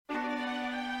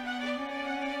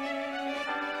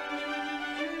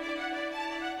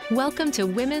Welcome to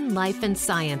Women, Life, and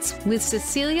Science with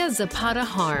Cecilia Zapata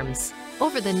Harms.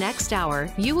 Over the next hour,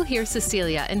 you will hear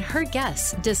Cecilia and her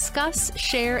guests discuss,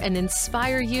 share, and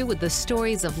inspire you with the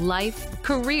stories of life,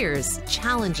 careers,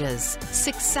 challenges,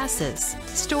 successes,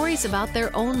 stories about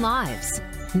their own lives.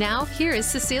 Now, here is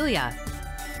Cecilia.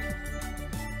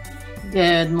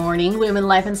 Good morning, Women,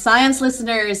 Life, and Science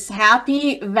listeners.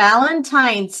 Happy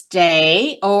Valentine's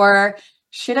Day, or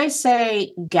should I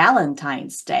say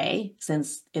Galentine's Day,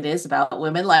 since it is about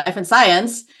women, life, and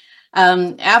science.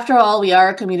 After all, we are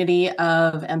a community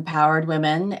of empowered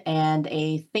women and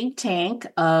a think tank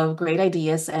of great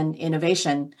ideas and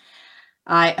innovation.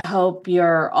 I hope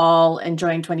you're all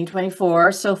enjoying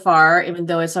 2024 so far, even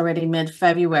though it's already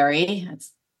mid-February.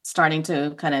 It's starting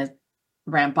to kind of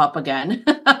ramp up again.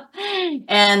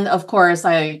 And of course,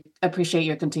 I appreciate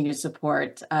your continued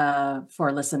support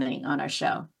for listening on our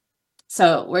show.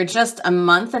 So we're just a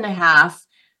month and a half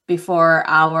before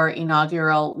our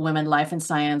inaugural Women, Life, and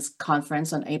Science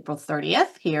conference on April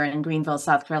 30th here in Greenville,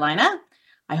 South Carolina.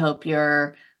 I hope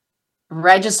you're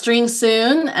registering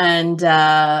soon, and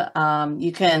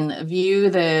you can view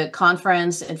the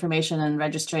conference information and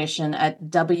registration at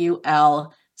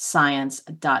wlscience.com.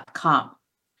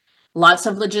 Lots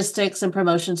of logistics and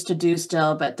promotions to do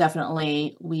still, but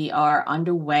definitely we are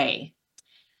underway.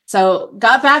 So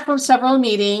got back from several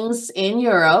meetings in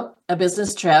Europe, a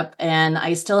business trip, and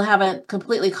I still haven't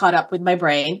completely caught up with my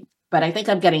brain, but I think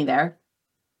I'm getting there.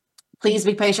 Please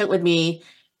be patient with me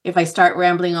if I start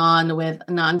rambling on with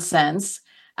nonsense,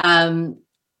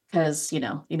 because you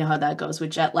know how that goes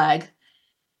with jet lag.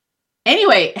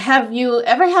 Anyway, have you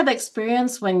ever had the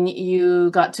experience when you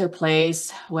got to a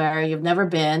place where you've never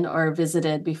been or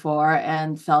visited before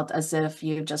and felt as if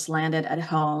you just landed at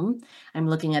home? I'm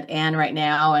looking at Anne right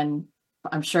now, and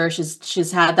I'm sure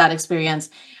she's had that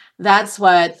experience. That's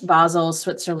what Basel,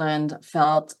 Switzerland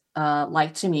felt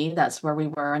like to me. That's where we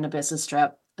were on a business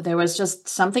trip. There was just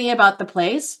something about the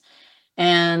place,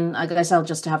 and I guess I'll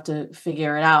just have to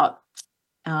figure it out,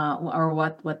 or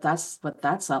what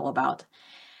that's all about.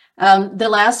 The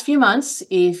last few months,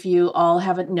 if you all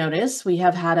haven't noticed, we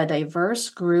have had a diverse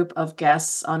group of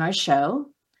guests on our show.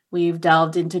 We've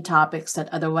delved into topics that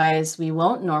otherwise we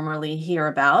won't normally hear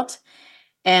about.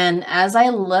 And as I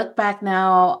look back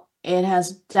now, it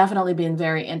has definitely been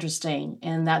very interesting.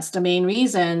 And that's the main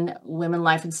reason Women,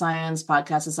 Life, and Science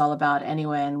podcast is all about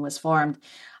anyway, and was formed,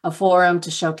 a forum to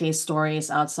showcase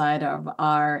stories outside of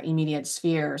our immediate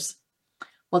spheres.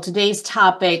 Well, today's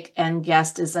topic and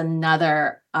guest is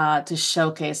another to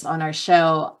showcase on our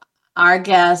show. Our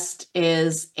guest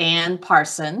is Anne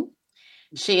Parsons.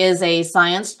 She is a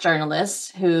science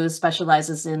journalist who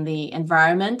specializes in the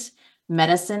environment,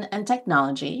 medicine, and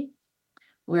technology.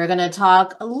 We're going to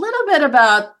talk a little bit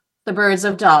about The Birds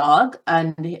of Dog,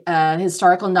 a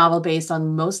historical novel based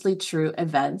on mostly true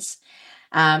events.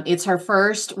 It's her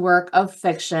first work of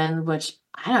fiction, which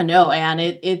I don't know, Anne.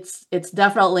 It's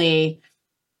definitely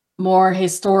more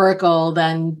historical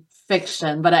than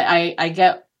fiction, but I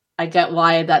get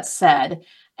why that's said.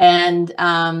 And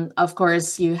of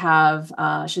course, you have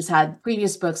she's had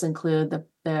previous books include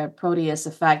the Proteus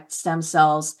Effect, Stem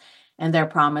Cells, and Their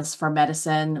Promise for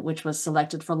Medicine, which was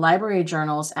selected for Library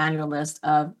Journal's annual list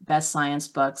of best science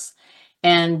books,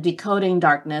 and Decoding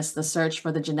Darkness: The Search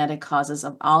for the Genetic Causes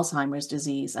of Alzheimer's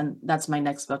Disease. And that's my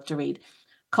next book to read.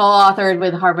 Co-authored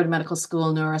with Harvard Medical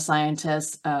School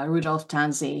neuroscientist Rudolf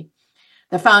Tanzi,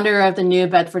 the founder of the New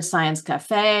Bedford Science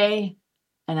Cafe,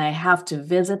 and I have to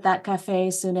visit that cafe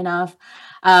soon enough.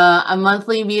 A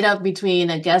monthly meetup between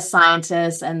a guest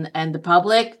scientist and the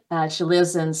public. She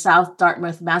lives in South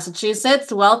Dartmouth, Massachusetts.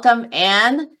 Welcome,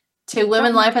 Anne, to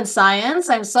Women, Life, and Science.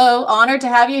 I'm so honored to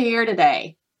have you here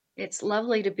today. It's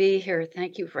lovely to be here.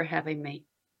 Thank you for having me.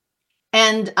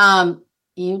 And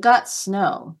you got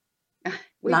snow.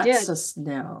 We Lots did. of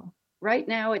snow. Right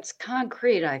now it's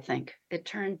concrete, I think. It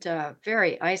turned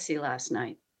very icy last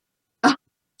night.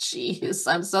 Jeez,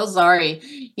 I'm so sorry.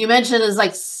 You mentioned it's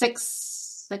like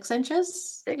six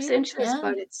inches? 6 maybe? inches, Yeah.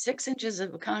 but it's 6 inches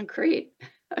of concrete.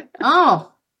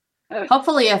 Oh,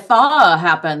 hopefully a thaw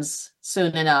happens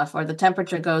soon enough, or the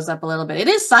temperature goes up a little bit. It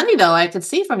is sunny though, I could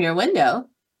see from your window.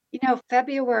 You know,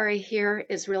 February here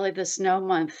is really the snow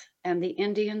month, and the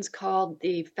Indians called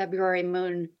the February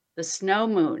moon the snow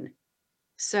moon.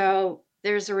 So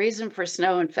there's a reason for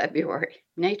snow in February.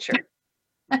 Nature.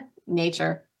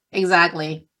 Nature.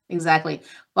 Exactly.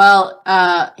 Well,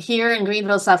 here in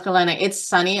Greenville, South Carolina, it's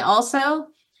sunny also.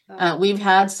 We've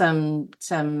had some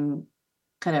kind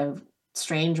of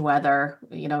strange weather,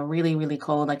 really, really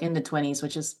cold, like in the 20s,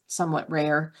 which is somewhat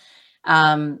rare.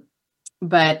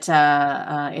 but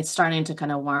it's starting to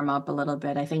kind of warm up a little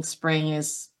bit. I think spring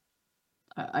is.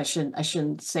 I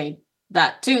shouldn't say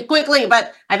that too quickly,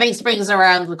 but I think spring is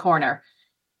around the corner.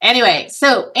 Anyway,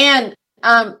 so and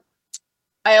I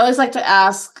always like to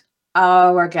ask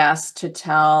our guests to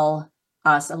tell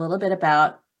us a little bit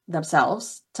about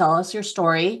themselves. Tell us your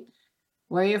story,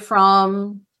 where you're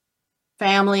from,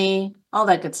 family, all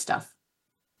that good stuff.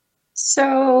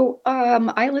 So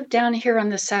I live down here on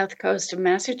the south coast of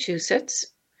Massachusetts,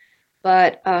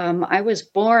 but I was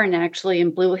born actually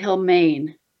in Blue Hill,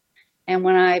 Maine. And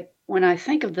when I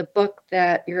think of the book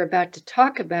that you're about to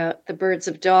talk about, The Birds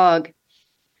of Dog,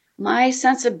 my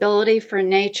sensibility for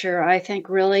nature, I think,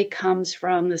 really comes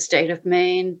from the state of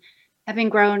Maine, having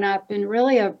grown up in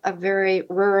really a very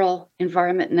rural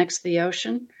environment next to the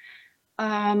ocean.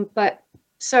 But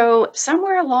so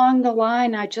somewhere along the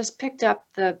line, I just picked up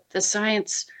the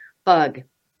science bug.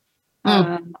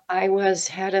 I was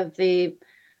head of the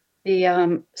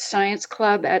science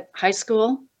club at high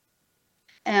school,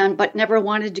 but never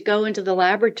wanted to go into the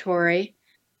laboratory.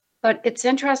 But it's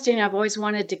interesting. I've always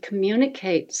wanted to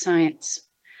communicate science,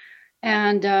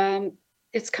 and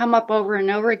it's come up over and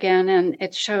over again. And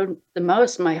it showed the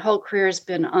most. My whole career has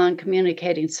been on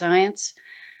communicating science,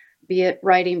 be it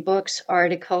writing books,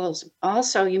 articles.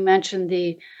 Also, you mentioned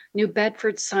the New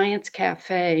Bedford Science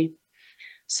Cafe.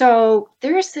 So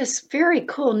there's this very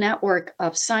cool network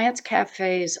of science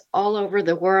cafes all over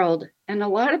the world, and a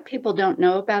lot of people don't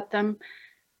know about them.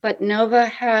 But NOVA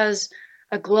has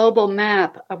a global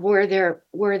map of where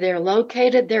they're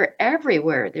located. They're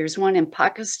everywhere. There's one in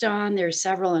Pakistan. There's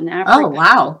several in Africa. Oh,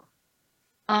 wow.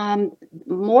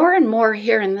 More and more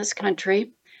here in this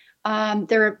country.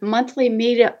 There are monthly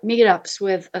meetups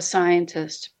with a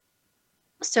scientist.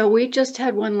 So we just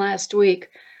had one last week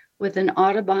with an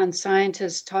Audubon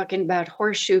scientist talking about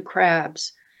horseshoe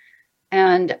crabs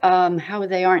and how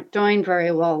they aren't doing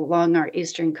very well along our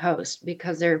eastern coast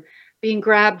because they're being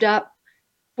grabbed up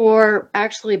for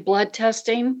actually blood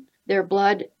testing. Their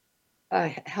blood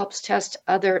helps test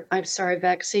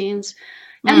vaccines.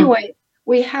 Anyway,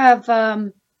 we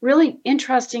have really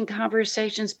interesting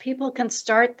conversations. People can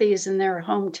start these in their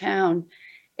hometown.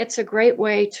 It's a great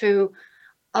way to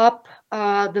up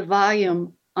the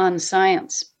volume on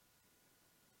science.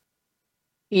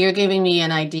 You're giving me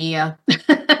an idea.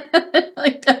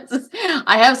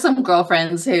 I have some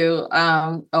girlfriends who,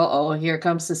 here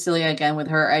comes Cecilia again with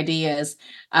her ideas,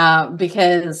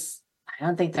 because I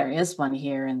don't think there is one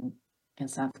here in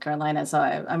South Carolina. So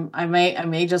I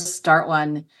may just start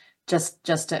one just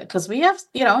to, because we have,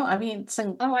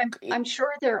 some. Oh, I'm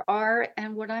sure there are.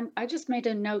 And I just made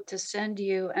a note to send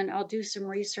you, and I'll do some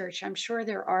research. I'm sure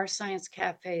there are science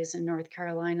cafes in North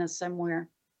Carolina somewhere.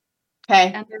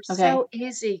 Okay. And they're Okay. so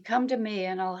easy. Come to me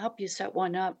and I'll help you set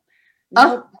one up.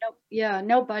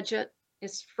 No budget.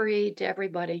 It's free to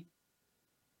everybody.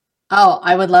 Oh,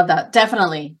 I would love that.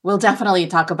 Definitely. We'll definitely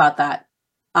talk about that.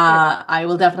 I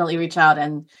will definitely reach out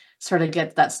and sort of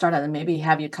get that started and maybe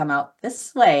have you come out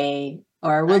this way,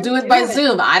 or we'll do it by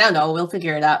Zoom. I don't know. We'll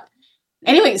figure it out.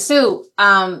 Anyway, Sue,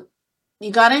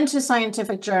 you got into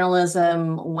scientific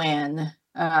journalism when?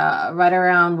 Right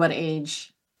around what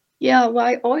age? Yeah, well,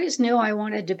 I always knew I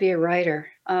wanted to be a writer,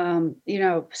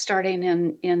 starting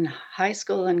in high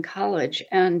school and college.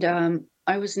 And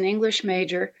I was an English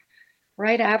major.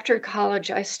 Right after college,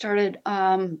 I started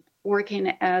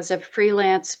working as a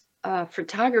freelance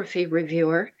photography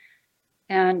reviewer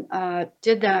and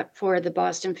did that for the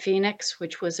Boston Phoenix,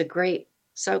 which was a great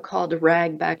so-called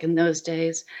rag back in those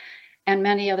days, and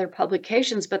many other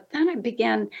publications. But then I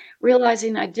began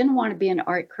realizing I didn't want to be an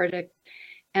art critic.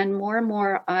 And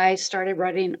more, I started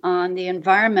writing on the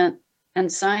environment and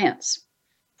science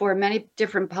for many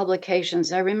different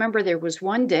publications. I remember there was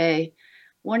one day,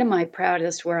 one of my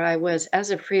proudest, where I was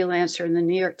as a freelancer in the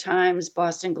New York Times,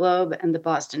 Boston Globe, and the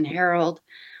Boston Herald,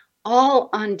 all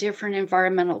on different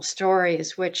environmental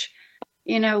stories, which,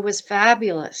 was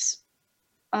fabulous.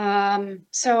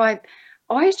 So I've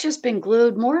always just been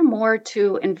glued more and more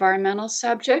to environmental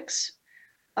subjects.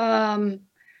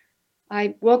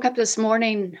 I woke up this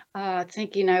morning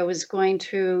thinking I was going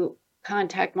to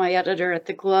contact my editor at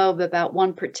the Globe about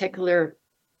one particular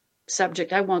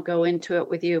subject. I won't go into it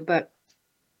with you, but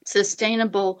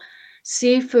sustainable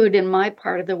seafood in my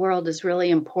part of the world is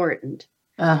really important.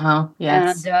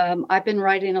 Yes. And I've been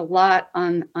writing a lot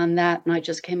on that, and I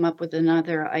just came up with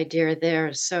another idea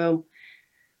there. So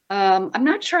I'm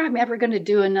not sure I'm ever going to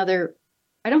do another.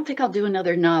 I don't think I'll do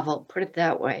another novel, put it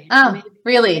that way. Oh,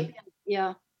 really?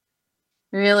 Yeah.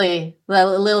 Really? A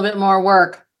little bit more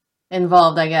work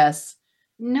involved, I guess.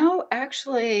 No,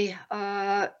 actually,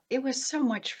 it was so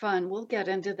much fun. We'll get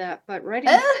into that, but writing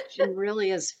fiction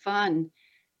really is fun.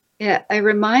 Yeah, it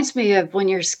reminds me of when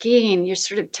you're skiing, you're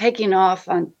sort of taking off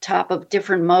on top of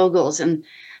different moguls, and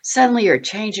suddenly you're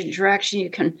changing direction. You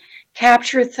can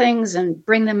capture things and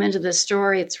bring them into the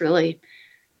story. It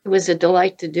was a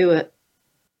delight to do it.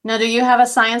 Now, do you have a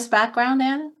science background,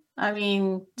 Anna? I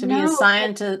mean, to be a No,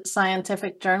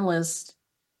 scientific journalist.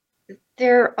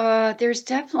 there's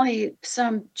definitely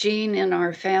some gene in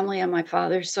our family on my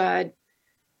father's side.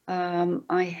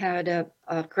 I had a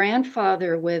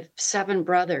grandfather with 7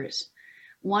 brothers,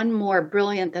 one more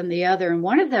brilliant than the other, and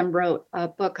one of them wrote a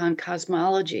book on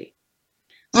cosmology.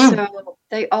 Mm, So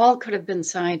they all could have been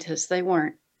scientists. They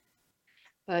weren't.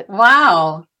 But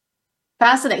wow.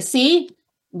 Fascinating. See,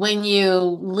 when you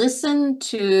listen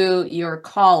to your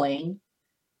calling,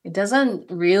 it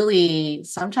doesn't really,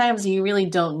 sometimes you really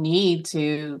don't need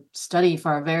to study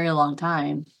for a very long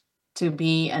time to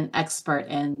be an expert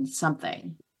in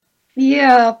something.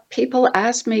 yeah, people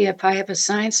ask me if I have a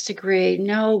science degree.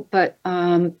 No, but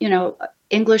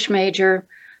English major,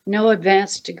 no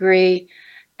advanced degree.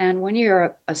 And when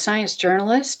you're a science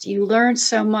journalist, you learn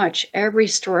so much. Every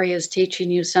story is teaching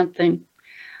you something.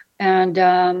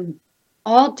 And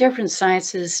all different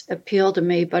sciences appeal to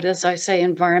me, but as I say,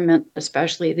 environment,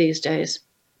 especially these days.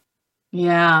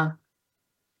 Yeah.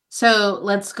 So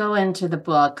let's go into the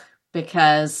book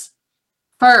because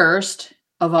first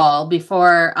of all,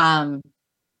 before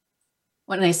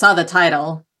when I saw the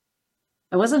title,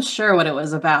 I wasn't sure what it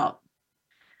was about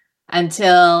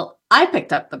until I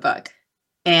picked up the book.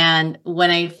 And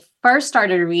when I first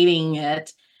started reading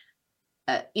it,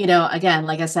 again,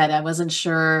 like I said, I wasn't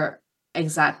sure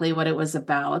exactly what it was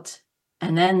about.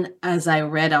 And then as I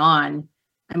read on,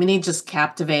 I mean, it just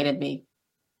captivated me.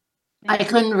 I Yeah.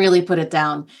 couldn't really put it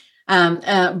down.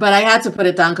 But I had to put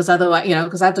it down because otherwise,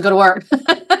 because I have to go to work.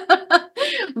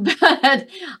 But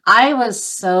I was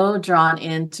so drawn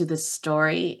into the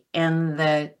story and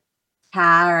the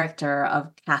character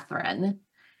of Catherine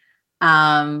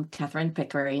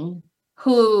Pickering,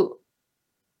 who,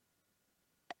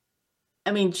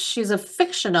 I mean, she's a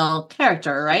fictional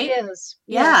character, She right? is.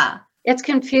 Yes. Yeah. It's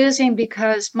confusing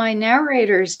because my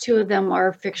narrators, 2 of them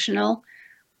are fictional.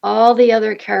 All the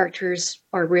other characters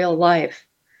are real life.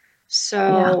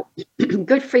 Yeah. So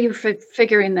good for you for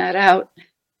figuring that out.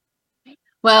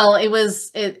 Well,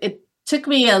 it took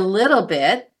me a little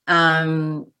bit.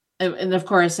 And of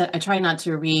course, I try not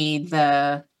to read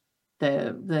the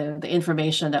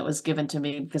information that was given to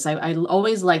me because I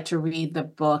always like to read the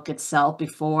book itself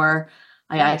before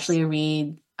I Yes. actually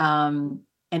read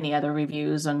any other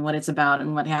reviews on what it's about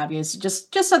and what have you. So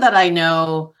just so that I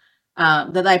know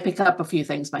that I pick up a few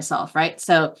things myself, right?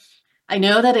 So I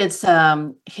know that it's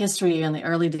history in the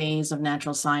early days of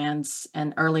natural science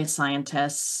and early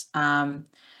scientists.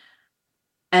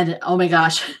 And oh my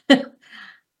gosh,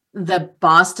 the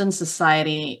Boston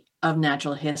Society of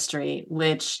Natural History,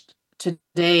 which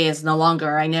today is no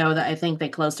longer, I know that I think they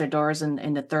closed their doors in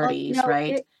the Oh, 30s, no,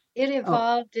 right? it Oh,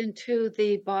 evolved into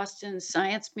the Boston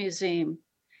Science Museum.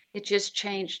 It just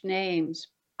changed names.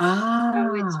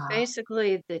 So it's ah,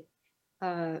 basically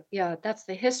yeah, that's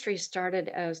the history started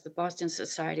as the Boston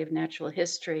Society of Natural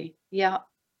History. Yeah,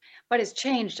 but it's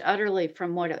changed utterly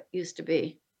from what it used to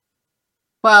be.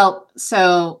 well,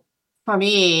 so for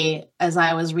me, as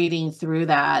I was reading through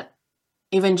that,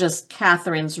 even just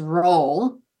Catherine's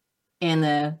role in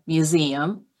the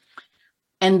museum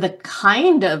and the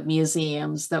kind of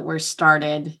museums that were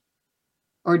started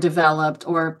or developed,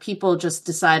 or people just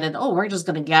decided, oh, we're just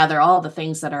going to gather all the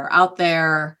things that are out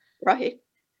there Right.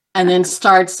 and then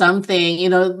start something,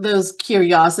 those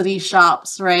curiosity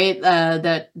shops, right?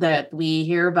 That we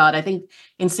hear about. I think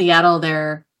in Seattle,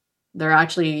 there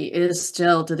actually is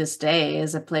still to this day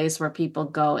is a place where people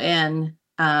go in.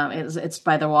 It's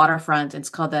by the waterfront. It's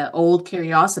called the Old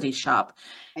Curiosity Shop,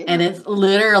 and Yeah. it's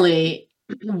literally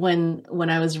when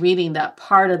I was reading that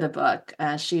part of the book,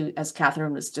 as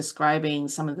Catherine was describing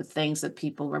some of the things that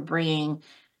people were bringing,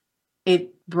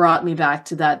 it brought me back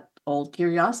to that old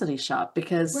curiosity shop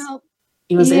because Well,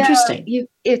 it was yeah, interesting.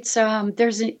 it's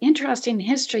there's an interesting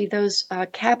history. Those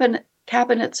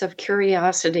cabinets of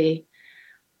curiosity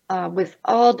with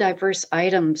all diverse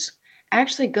items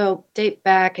actually date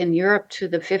back in Europe to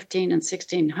the 15 and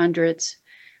 1600s.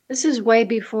 This is way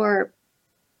before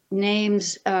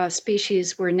names,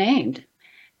 species were named,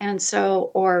 and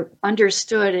so or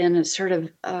understood in a sort of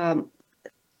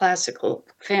classical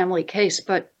family case,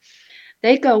 but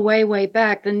they go way, way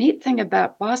back. The neat thing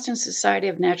about Boston Society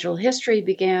of Natural History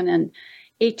began in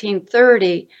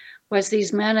 1830 was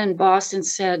these men in Boston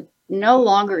said, no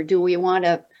longer do we want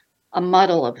to a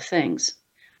muddle of things.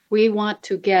 We want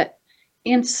to get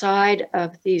inside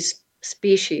of these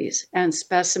species and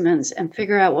specimens and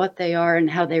figure out what they are and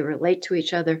how they relate to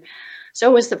each other. So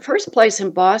it was the first place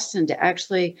in Boston to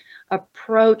actually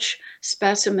approach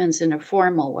specimens in a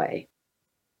formal way.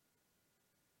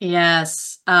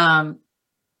 Yes.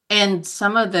 And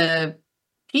some of the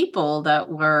people that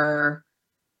were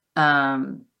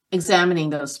examining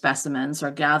those specimens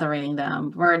or gathering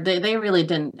them, they really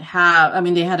didn't have, I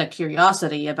mean, they had a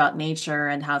curiosity about nature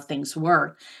and how things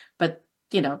work, but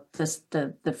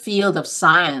the field of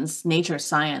science, nature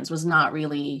science, was not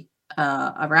really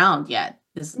around yet.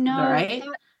 Is that right?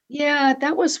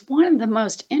 That was one of the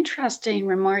most interesting,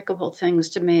 remarkable things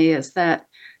to me, is that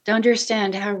to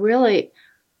understand how really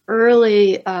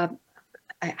early,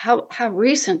 how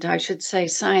recent, I should say,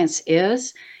 science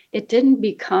is. It didn't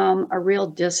become a real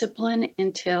discipline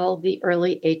until the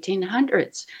early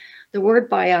 1800s. The word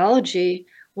biology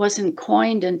wasn't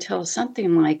coined until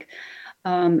something like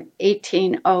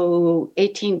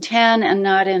 1810, and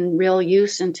not in real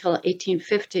use until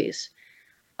 1850s.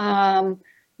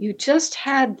 You just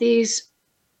had these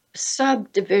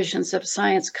subdivisions of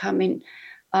science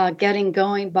getting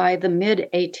going by the mid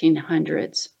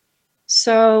 1800s.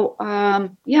 So,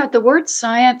 the word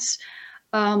science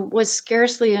was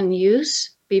scarcely in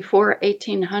use before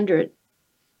 1800.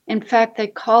 In fact, they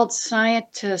called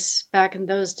scientists back in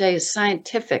those days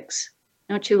scientifics.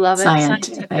 Don't you love it?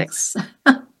 Scientifics.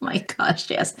 Oh my gosh,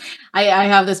 yes. I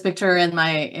have this picture in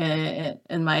my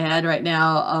head right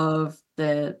now of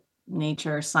the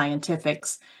nature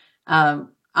scientifics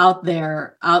out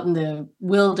there, out in the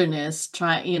wilderness,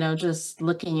 just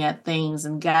looking at things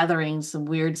and gathering some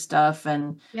weird stuff.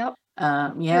 And yep.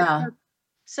 Yeah.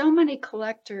 So many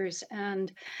collectors.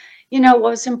 And what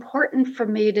was important for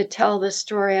me to tell this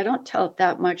story, I don't tell it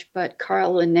that much, but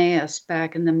Carl Linnaeus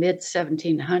back in the mid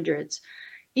 1700s,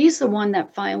 he's the one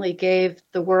that finally gave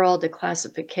the world a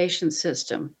classification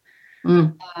system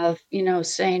of,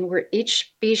 saying where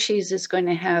each species is going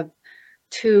to have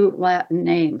 2 Latin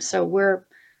names. So we're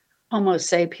Homo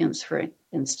sapiens, for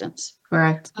instance.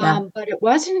 Correct. Yeah. But it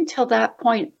wasn't until that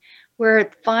point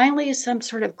where finally some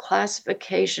sort of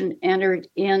classification entered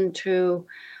into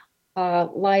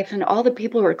life, and all the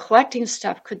people who were collecting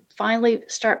stuff could finally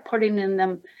start putting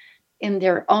them in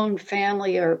their own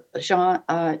family or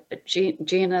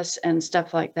genus and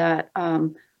stuff like that.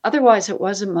 Otherwise, it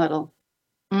was a muddle.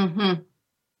 Mm-hmm.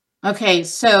 Okay,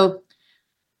 so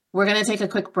we're going to take a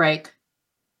quick break,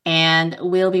 and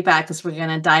we'll be back because we're going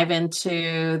to dive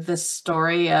into the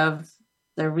story of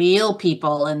the real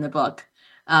people in the book,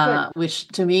 which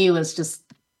to me was just,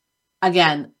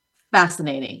 again,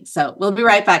 fascinating. So we'll be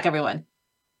right back, everyone.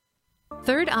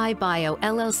 Third Eye Bio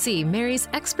LLC marries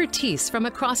expertise from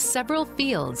across several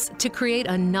fields to create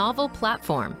a novel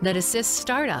platform that assists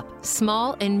startup,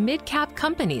 small and mid-cap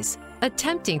companies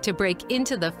attempting to break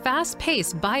into the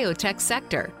fast-paced biotech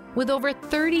sector. With over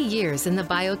 30 years in the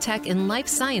biotech and life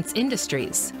science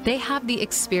industries, they have the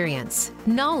experience,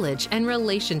 knowledge, and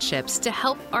relationships to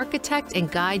help architect and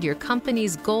guide your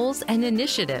company's goals and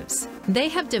initiatives. They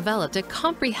have developed a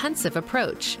comprehensive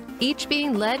approach, each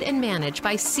being led and managed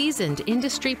by seasoned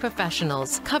industry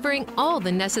professionals covering all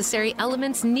the necessary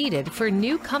elements needed for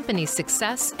new company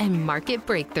success and market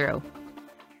breakthrough.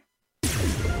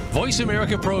 Voice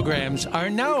America programs are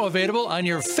now available on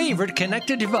your favorite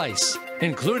connected device,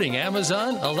 including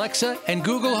Amazon, Alexa, and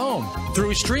Google Home.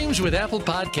 Through streams with Apple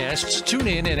Podcasts,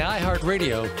 TuneIn, and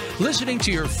iHeartRadio, listening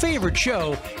to your favorite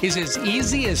show is as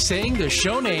easy as saying the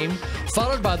show name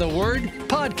followed by the word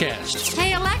podcast.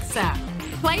 Hey, Alexa,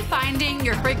 play Finding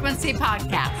Your Frequency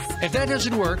podcast. If that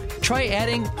doesn't work, try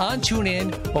adding on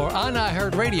TuneIn or on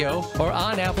iHeartRadio or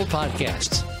on Apple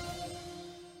Podcasts.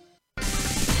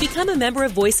 Become a member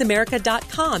of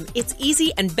VoiceAmerica.com. It's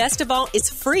easy, and best of all, it's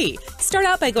free. Start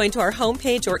out by going to our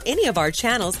homepage or any of our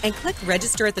channels and click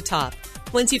register at the top.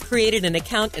 Once you've created an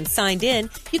account and signed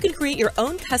in, you can create your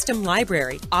own custom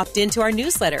library, opt into our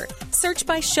newsletter, search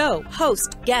by show,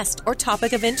 host, guest, or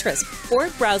topic of interest, or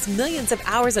browse millions of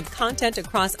hours of content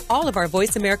across all of our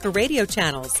Voice America radio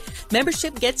channels.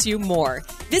 Membership gets you more.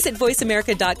 Visit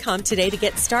VoiceAmerica.com today to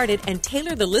get started and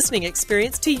tailor the listening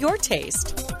experience to your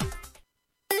taste.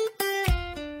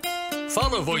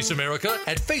 Follow Voice America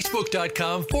at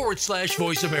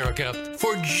Facebook.com/Voice America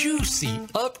for juicy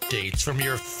updates from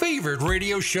your favorite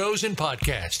radio shows and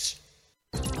podcasts.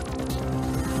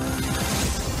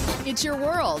 It's your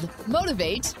world.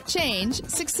 Motivate, change,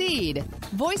 succeed.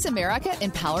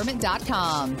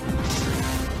 VoiceAmericaEmpowerment.com.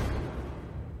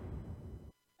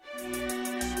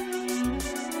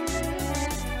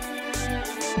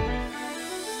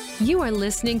 You are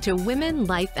listening to Women,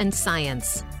 Life, and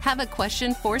Science. Have a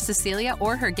question for Cecilia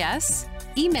or her guests?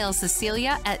 Email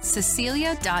Cecilia at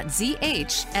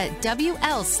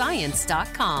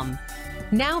cecilia.zh@wlscience.com.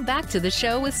 Now back to the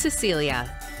show with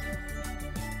Cecilia.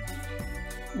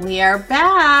 We are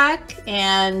back,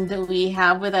 and we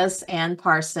have with us Ann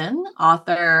Parson,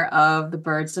 author of The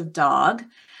Birds of Dog.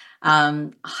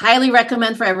 Highly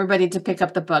recommend for everybody to pick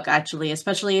up the book, actually,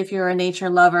 especially if you're a nature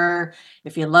lover,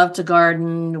 if you love to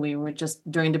garden. We were just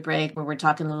during the break where we're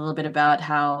talking a little bit about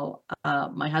how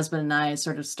my husband and I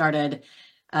sort of started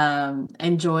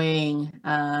enjoying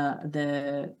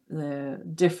the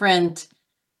different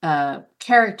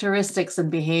characteristics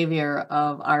and behavior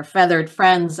of our feathered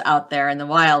friends out there in the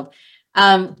wild.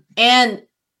 And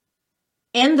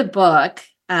in the book,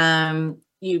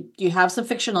 you have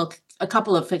a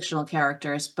couple of fictional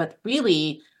characters, but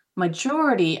really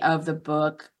majority of the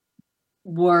book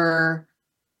were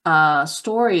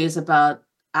stories about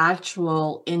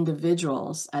actual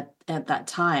individuals at that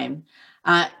time.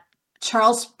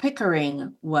 Charles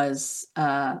Pickering is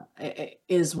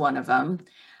one of them.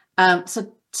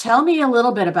 So tell me a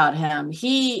little bit about him.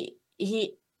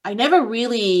 I never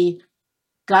really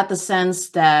got the sense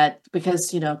that, because,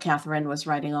 Catherine was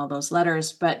writing all those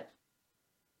letters, but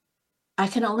I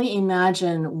can only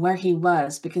imagine where he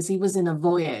was, because he was in a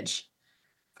voyage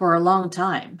for a long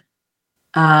time.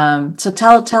 So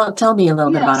tell me a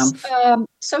little bit about him.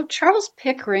 So Charles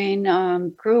Pickering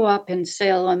grew up in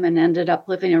Salem and ended up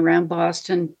living around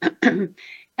Boston.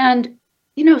 And,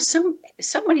 so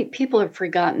many people have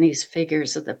forgotten these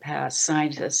figures of the past,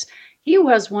 scientists. He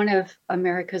was one of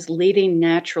America's leading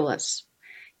naturalists.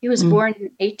 He was born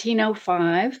in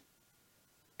 1805,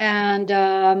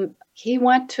 and he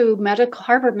went to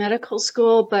Harvard Medical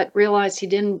School, but realized he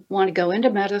didn't want to go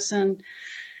into medicine,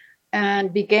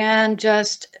 and began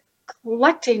just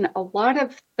collecting a lot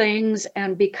of things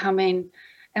and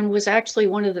was actually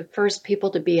one of the first people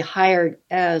to be hired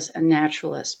as a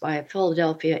naturalist by a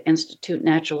Philadelphia Institute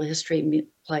Natural History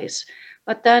place.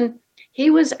 But then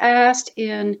he was asked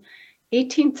in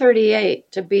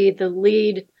 1838 to be the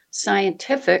lead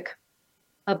scientific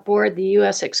aboard the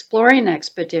U.S. exploring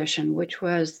expedition, which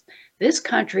was this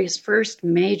country's first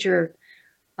major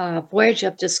voyage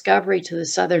of discovery to the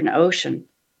Southern Ocean,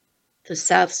 the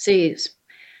South Seas.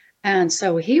 And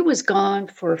so he was gone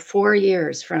for 4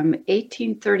 years, from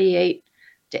 1838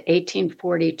 to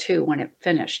 1842 when it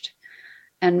finished.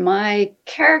 And my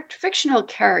fictional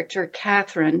character,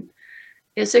 Catherine,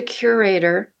 is a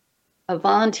curator, a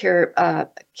volunteer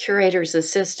curator's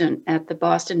assistant at the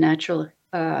Boston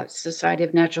Society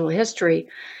of Natural History.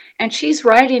 And she's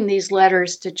writing these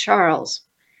letters to Charles,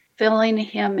 filling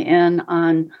him in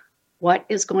on what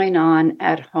is going on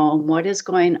at home, what is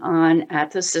going on at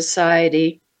the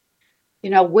society,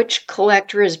 which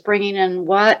collector is bringing in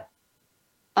what,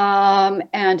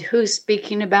 and who's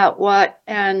speaking about what.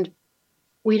 And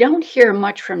we don't hear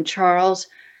much from Charles.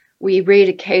 We read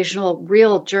occasional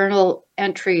real journal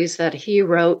entries that he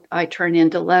wrote. I turn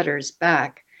into letters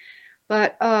back.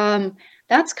 But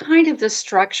that's kind of the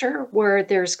structure, where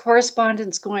there's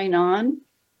correspondence going on.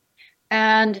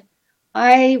 And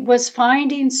I was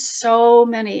finding so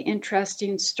many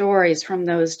interesting stories from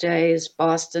those days,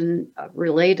 Boston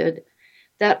related,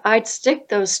 that I'd stick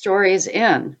those stories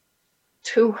in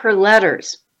to her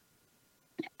letters.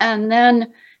 And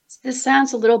then, this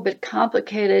sounds a little bit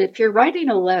complicated. If you're writing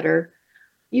a letter,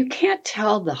 you can't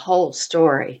tell the whole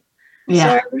story. Yeah. So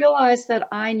I realized that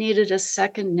I needed a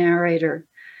second narrator.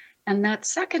 And that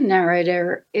second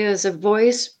narrator is a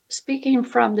voice speaking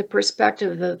from the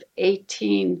perspective of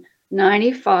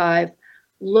 1895,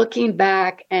 looking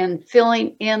back and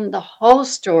filling in the whole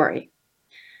story.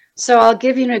 So I'll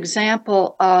give you an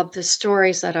example of the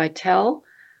stories that I tell.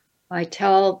 I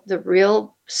tell the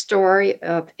real story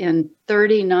of in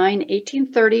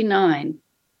 1839,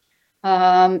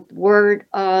 word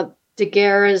of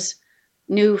Daguerre's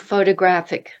new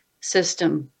photographic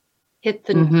system hit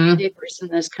the newspapers in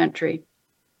this country.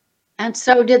 And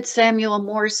so did Samuel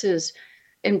Morse's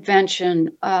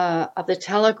invention of the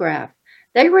telegraph.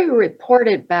 They were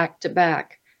reported back to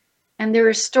back. And there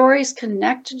are stories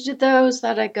connected to those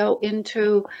that I go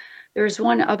into. There's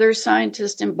one other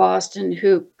scientist in Boston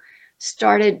who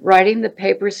started writing the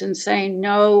papers and saying,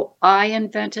 no, I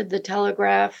invented the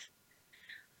telegraph.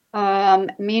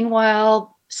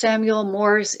 Meanwhile, Samuel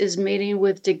Morse is meeting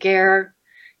with Daguerre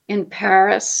in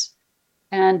Paris,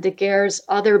 and Daguerre's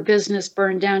other business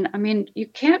burned down. I mean, you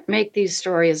can't make these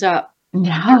stories up. No.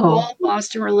 They're all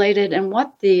Boston related. And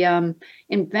what the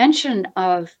invention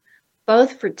of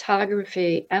both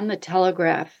photography and the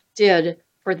telegraph did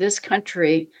for this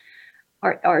country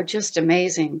are just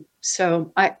amazing.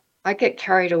 So I get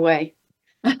carried away.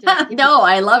 No,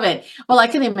 I love it. Well, I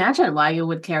can imagine why you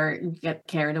would get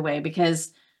carried away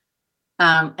because,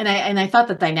 and I thought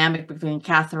the dynamic between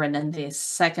Catherine and the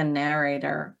second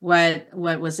narrator, what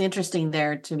was interesting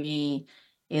there to me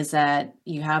is that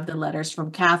you have the letters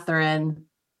from Catherine,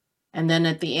 and then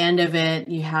at the end of it,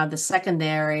 you have the second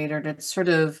narrator that sort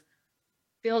of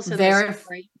Feels in the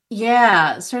story.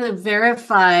 yeah, sort of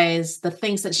verifies the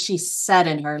things that she said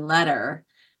in her letter,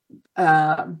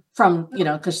 from,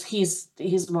 because he's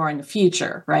more in the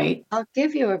future, right? I'll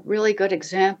give you a really good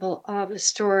example of a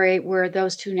story where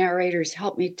those two narrators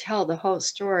helped me tell the whole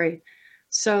story.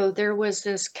 So there was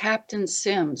this Captain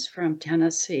Sims from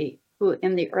Tennessee who,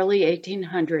 in the early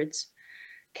 1800s,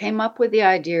 came up with the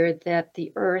idea that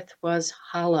the earth was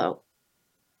hollow.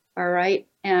 All right.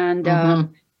 And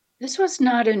this was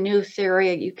not a new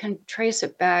theory. You can trace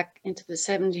it back into the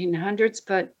 1700s,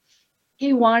 but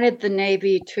he wanted the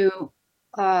Navy to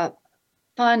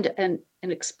fund an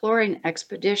exploring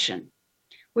expedition,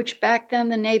 which back then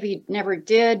the Navy never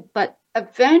did. But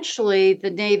eventually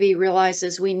the Navy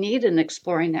realizes we need an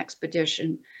exploring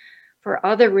expedition for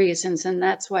other reasons. And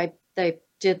that's why they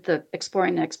did the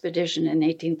exploring expedition in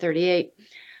 1838.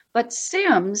 But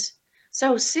Sims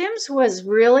was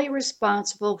really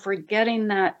responsible for getting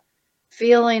that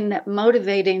feeling, that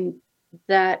motivating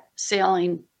that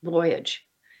sailing voyage.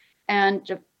 And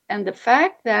the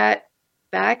fact that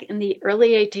back in the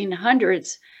early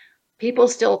 1800s, people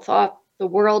still thought the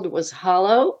world was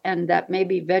hollow and that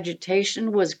maybe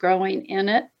vegetation was growing in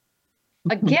it.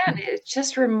 Again, it's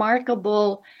just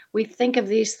remarkable. We think of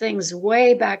these things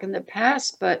way back in the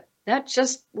past, but that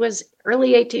just was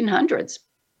early 1800s.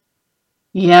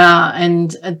 Yeah,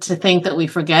 and to think that we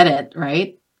forget it,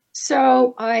 right?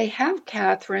 So I have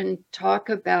Catherine talk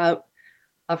about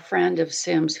a friend of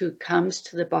Sims who comes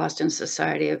to the Boston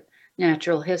Society of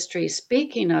Natural History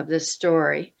speaking of this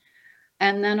story.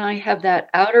 And then I have that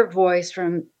outer voice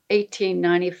from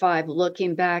 1895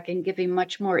 looking back and giving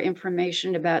much more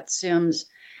information about Sims.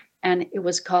 And it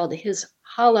was called his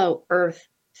Hollow Earth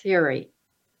Theory.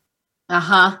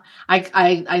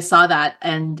 I saw that,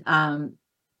 and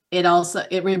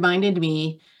it reminded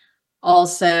me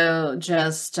also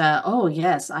just, oh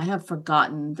yes, I have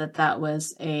forgotten that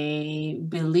was a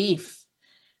belief,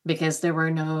 because there were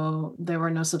no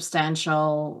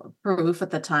substantial proof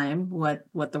at the time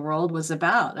what the world was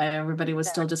about. Everybody was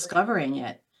still discovering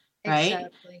it, right?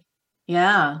 Exactly.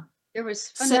 Yeah. There was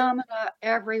phenomena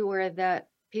everywhere that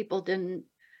people didn't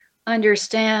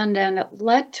understand, and it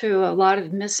led to a lot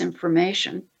of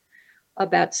misinformation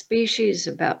about species,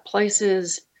 about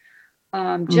places.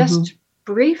 Just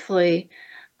briefly,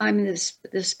 I mean,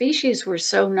 the species were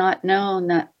so not known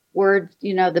that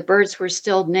the birds were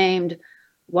still named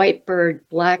whitebird,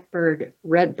 blackbird,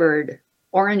 redbird,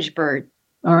 orange bird.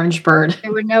 Orange bird.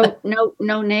 There were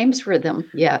no names for them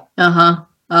yet.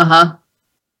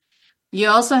 You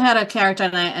also had a character,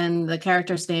 and the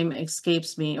character's name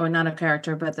escapes me, or not a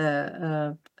character, but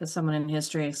the someone in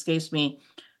history escapes me,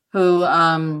 who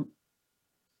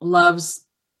loves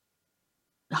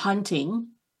hunting,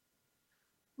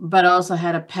 but also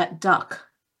had a pet duck,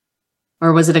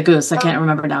 or was it a goose? I can't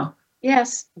remember now.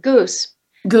 Yes, goose.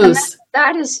 Goose.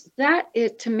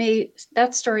 To me,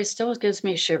 that story still gives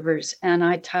me shivers, and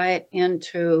I tie it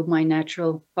into my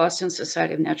Boston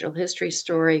Society of Natural History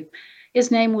story. His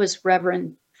name was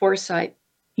Reverend Forsyth.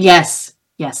 Yes.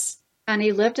 And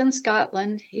he lived in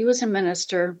Scotland. He was a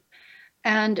minister.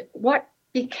 And what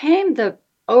became the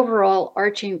overall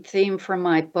arching theme for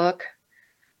my book,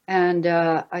 and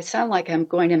I sound like I'm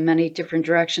going in many different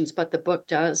directions, but the book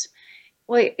does,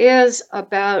 is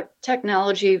about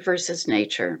technology versus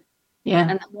nature. Yeah.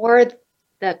 And the more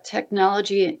that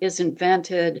technology is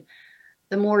invented,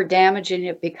 the more damaging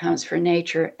it becomes for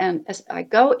nature. And as I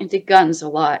go into guns a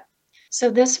lot. So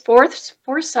this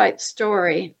Forsyth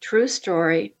story, true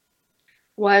story,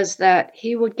 was that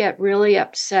he would get really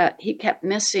upset. He kept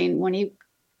missing when he'd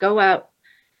go out,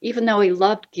 even though he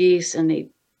loved geese and he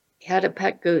had a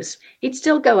pet goose, he'd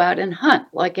still go out and hunt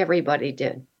like everybody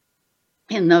did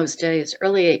in those days,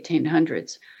 early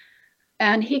 1800s.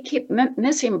 And he kept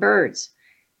missing birds.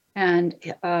 And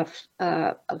a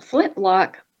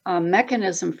flintlock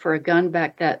mechanism for a gun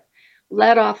back that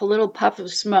let off a little puff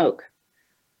of smoke,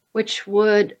 which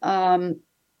would alert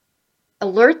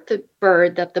the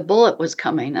bird that the bullet was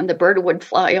coming, and the bird would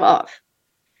fly off.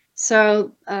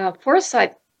 So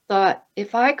Forsyth thought,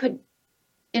 if I could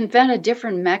invent a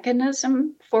different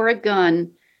mechanism for a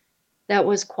gun that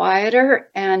was quieter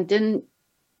and didn't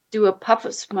do a puff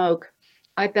of smoke,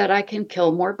 I bet I can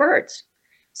kill more birds.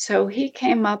 So he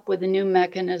came up with a new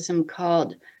mechanism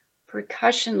called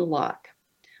percussion lock,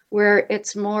 where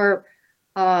it's more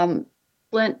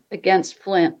flint against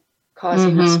flint,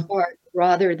 causing a spark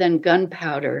rather than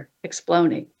gunpowder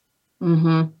exploding.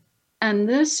 Mm-hmm. And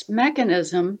this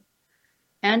mechanism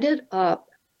ended up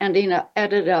on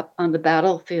the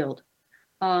battlefield,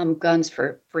 guns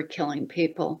for killing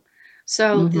people.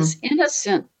 So this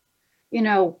innocent,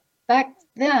 back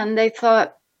then they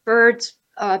thought birds,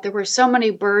 there were so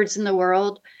many birds in the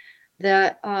world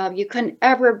that you couldn't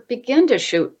ever begin to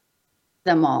shoot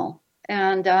them all.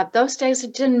 And those days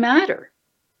it didn't matter.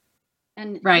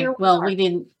 And Right. here we Well, are. we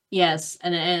didn't. Yes,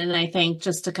 and I think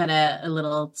just to kind of a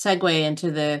little segue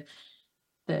into the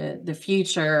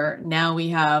future, now we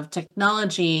have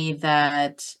technology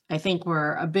that I think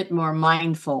we're a bit more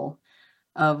mindful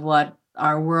of what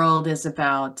our world is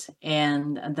about,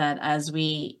 and that as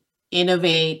we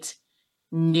innovate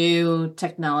new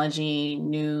technology,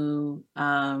 new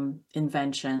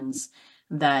inventions,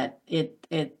 that it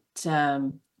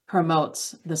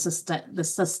promotes the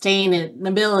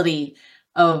sustainability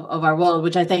of our world,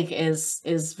 which I think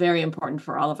is very important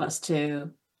for all of us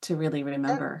to really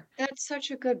remember. That's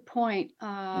such a good point.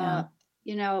 Yeah.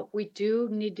 We do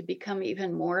need to become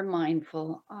even more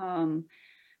mindful.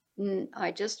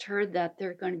 I just heard that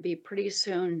there are going to be pretty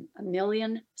soon 1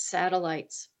 million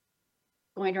satellites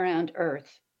going around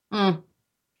Earth. Mm.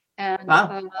 And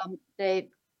Wow. they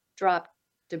drop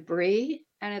debris,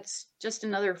 and it's just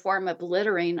another form of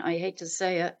littering. I hate to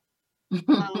say it.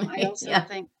 Yeah.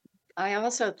 I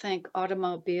also think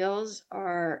automobiles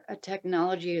are a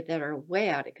technology that are way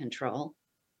out of control.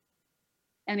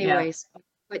 Yeah. Anyways,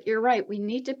 but you're right. We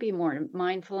need to be more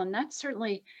mindful, and that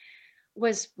certainly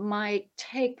was my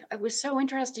take. It was so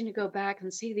interesting to go back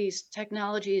and see these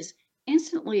technologies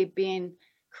instantly being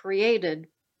created,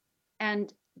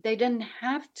 and they didn't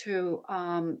have to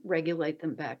regulate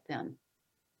them back then.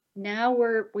 Now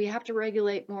we have to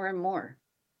regulate more and more.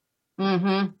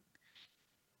 Mm-hmm.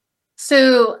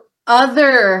 So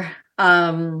other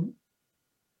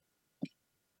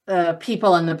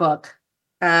people in the book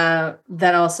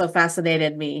that also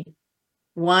fascinated me.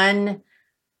 One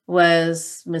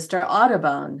was Mr.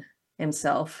 Audubon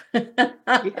himself,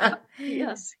 Yeah.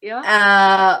 Yes.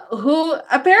 Yeah. who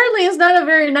apparently is not a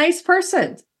very nice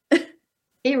person.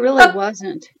 He really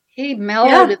wasn't. He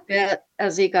mellowed Yeah. a bit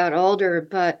as he got older,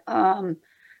 but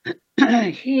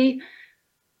he,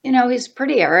 he's a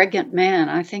pretty arrogant man.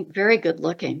 I think very good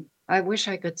looking. I wish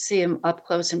I could see him up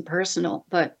close and personal,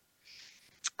 but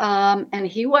and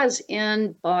he was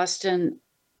in Boston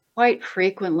quite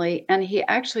frequently, and he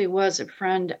actually was a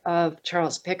friend of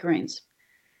Charles Pickering's.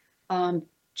 I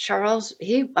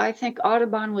think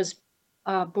Audubon was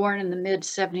born in the mid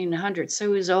 1700s, so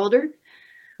he was older.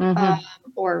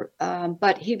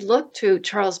 But he looked to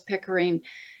Charles Pickering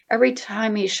every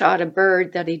time he shot a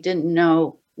bird that he didn't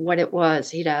know what it was.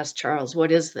 He'd ask Charles,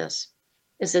 "What is this?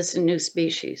 Is this a new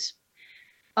species?"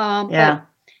 Yeah. But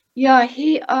yeah,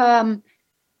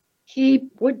 he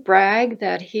would brag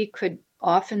that he could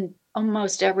often,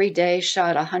 almost every day,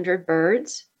 shot 100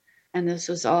 birds, and this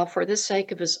was all for the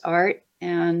sake of his art.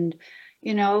 And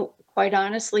quite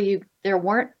honestly, there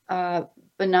weren't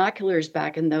binoculars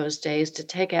back in those days to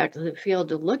take out to the field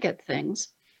to look at things.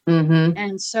 Mm-hmm.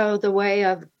 And so the way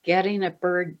of getting a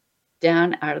bird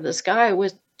down out of the sky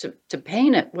was to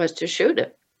paint it, was to shoot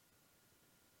it.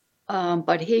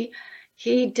 But he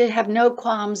did have no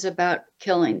qualms about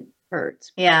killing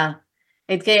birds. Yeah.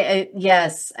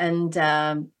 Yes, and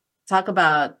talk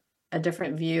about a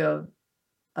different view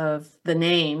of the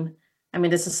name. I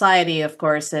mean, the society, of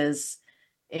course, is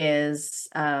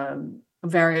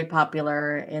very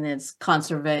popular in its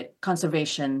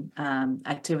conservation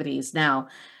activities now,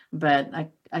 but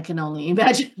I can only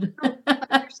imagine.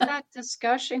 There's that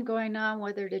discussion going on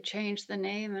whether to change the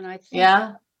name, and I think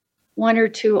Yeah. one or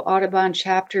two Audubon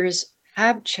chapters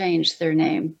have changed their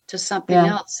name to something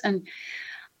Yeah. else. And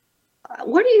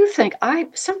what do you think?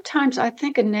 Sometimes I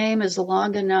think a name is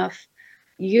long enough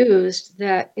used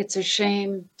that it's a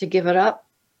shame to give it up.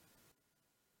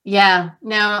 Yeah,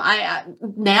 no,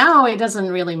 now it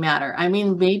doesn't really matter. I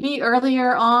mean, maybe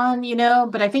earlier on,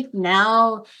 but I think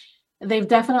now they've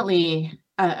definitely,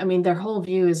 I mean, their whole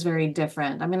view is very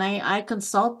different. I mean, I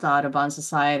consult the Audubon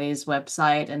Society's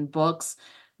website and books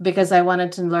because I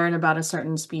wanted to learn about a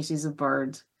certain species of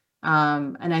bird.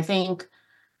 And I think,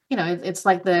 it's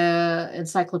like the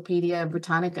Encyclopedia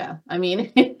Britannica. I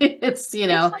mean, it's,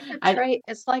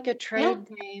 It's like a yeah, trade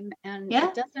name, and yeah,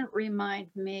 it doesn't remind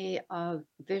me of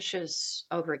vicious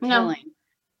no, overkilling.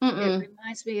 It mm-mm.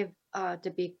 reminds me of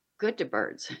to be good to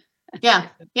birds. Yeah,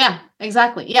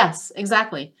 exactly. Yes,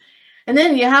 exactly. And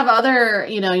then you have other,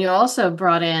 you also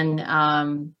brought in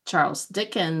Charles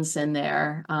Dickens in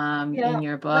there Yeah, in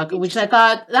your let book, me which just. I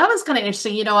thought that was kind of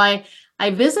interesting. I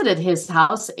visited his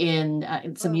house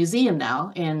it's a Oh, museum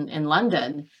now in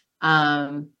London.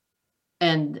 Um,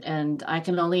 and I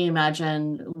can only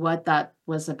imagine what that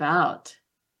was about,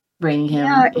 bringing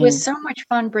yeah, him it was in. so much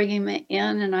fun bringing him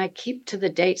in, and I keep to the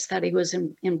dates that he was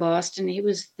in Boston. He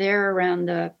was there around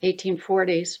the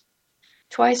 1840s,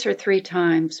 twice or three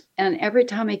times, and every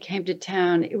time he came to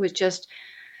town, it was just,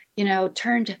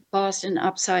 turned Boston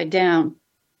upside down.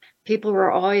 People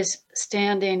were always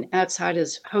standing outside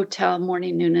his hotel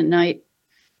morning, noon, and night.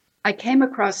 I came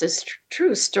across this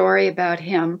true story about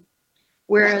him,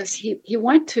 whereas he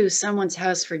went to someone's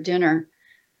house for dinner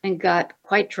and got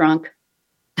quite drunk.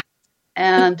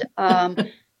 And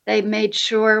they made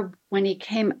sure when he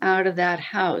came out of that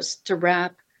house to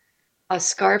wrap a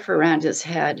scarf around his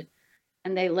head.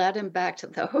 And they led him back to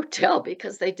the hotel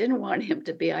because they didn't want him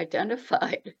to be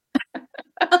identified.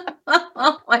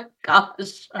 Oh my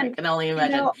gosh, I And, can only you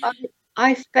imagine. know, I,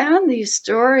 I found these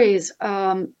stories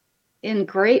in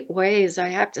great ways. I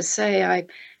have to say,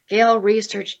 Gale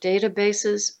Research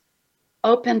Databases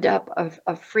opened up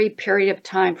a free period of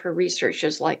time for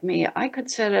researchers like me. I could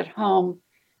sit at home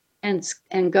and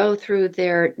go through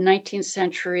their 19th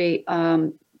century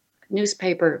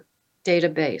newspaper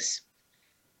database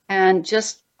and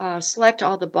just select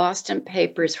all the Boston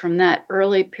papers from that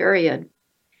early period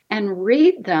and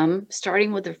read them,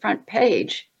 starting with the front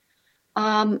page,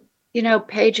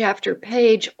 page after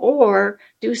page, or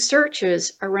do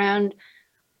searches around,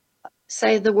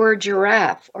 say, the word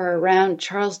giraffe or around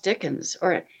Charles Dickens,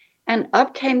 and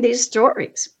up came these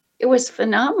stories. It was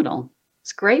phenomenal.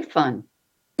 It's great fun.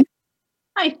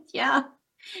 Yeah.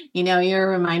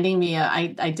 You're reminding me, I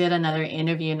did another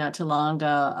interview not too long ago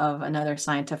of another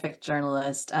scientific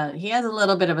journalist. He has a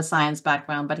little bit of a science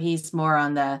background, but he's more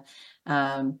on the,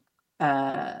 um,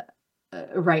 uh,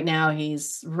 right now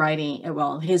he's writing,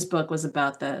 well, his book was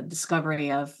about the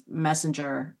discovery of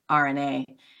messenger RNA.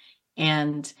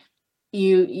 And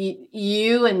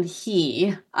you and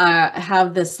he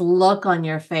have this look on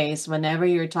your face whenever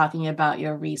you're talking about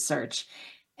your research,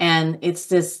 and it's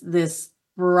this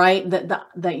bright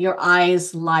that your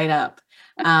eyes light up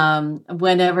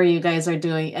whenever you guys are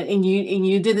doing, and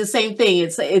you did the same thing.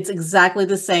 It's exactly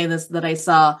the same as that I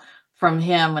saw from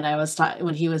him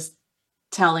when he was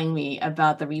telling me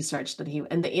about the research that he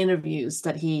and the interviews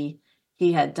that he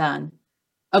had done.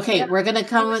 Okay, Yeah, we're gonna it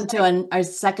come was into like, our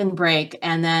second break,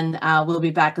 and then we'll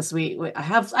be back because I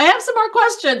have some more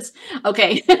questions.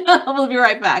 Okay, we'll be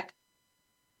right back.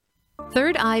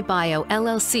 Third Eye Bio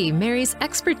LLC marries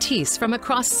expertise from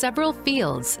across several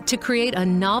fields to create a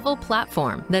novel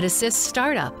platform that assists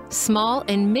startup, small,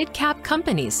 and mid-cap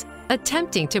companies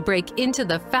attempting to break into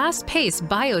the fast-paced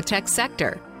biotech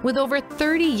sector. With over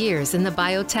 30 years in the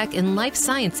biotech and life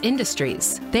science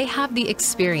industries, they have the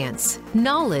experience,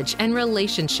 knowledge, and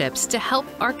relationships to help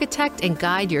architect and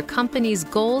guide your company's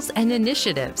goals and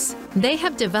initiatives. They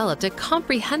have developed a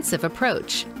comprehensive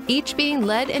approach, each being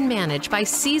led and managed by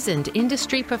seasoned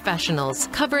industry professionals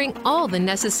covering all the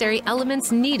necessary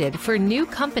elements needed for new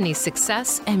company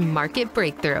success and market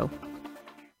breakthrough.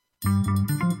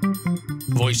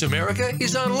 Voice America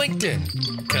is on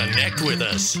LinkedIn. Connect with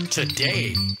us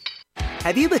today.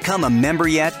 Have you become a member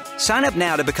yet? Sign up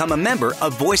now to become a member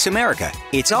of Voice America.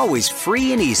 It's always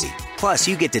free and easy. Plus,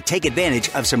 you get to take advantage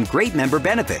of some great member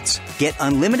benefits. Get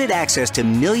unlimited access to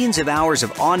millions of hours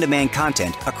of on-demand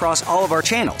content across all of our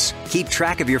channels. Keep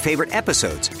track of your favorite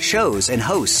episodes, shows, and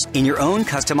hosts in your own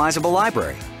customizable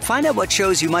library. Find out what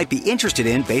shows you might be interested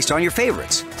in based on your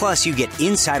favorites. Plus, you get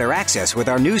insider access with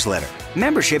our newsletter.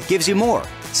 Membership gives you more.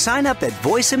 Sign up at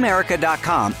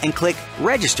voiceamerica.com and click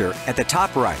register at the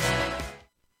top right.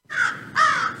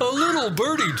 A little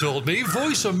birdie told me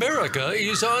Voice America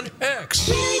is on X.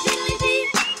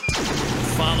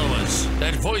 Follow us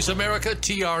at Voice America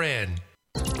TRN.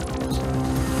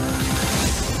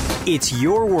 It's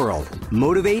your world.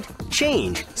 Motivate,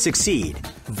 change, succeed.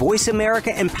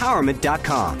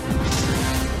 VoiceAmericaEmpowerment.com.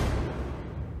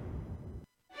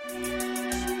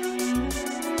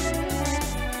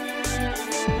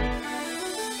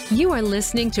 You are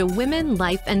listening to Women,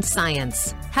 Life, and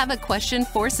Science. Have a question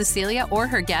for Cecilia or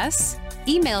her guests?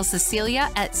 Email Cecilia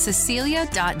at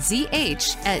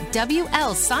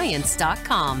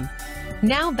cecilia.zh@wlscience.com.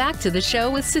 Now back to the show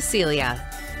with Cecilia.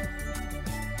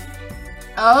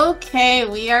 Okay,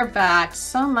 we are back.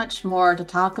 So much more to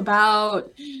talk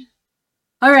about.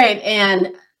 All right,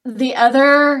 and the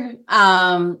other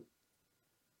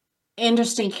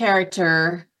interesting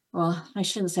character, well, I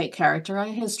shouldn't say character, a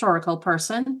historical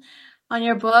person, on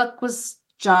your book was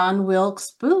John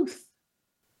Wilkes Booth.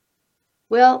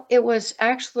 Well, it was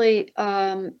actually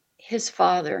his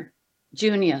father,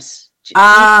 Junius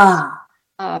Ah,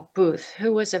 Booth,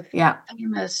 who was a yeah.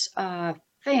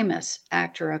 famous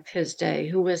actor of his day,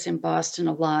 who was in Boston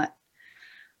a lot.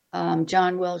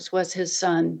 John Wilkes was his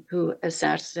son who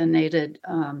assassinated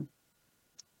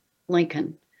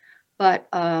Lincoln. But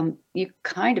you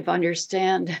kind of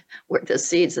understand where the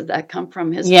seeds of that come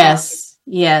from. His father,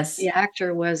 Yes. the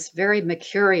actor, was very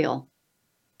mercurial.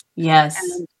 Yes.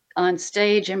 And on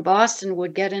stage in Boston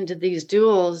would get into these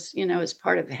duels, as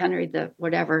part of Henry the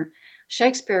whatever,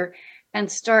 Shakespeare, and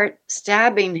start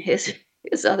stabbing his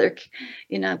other,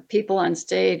 people on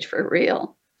stage for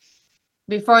real.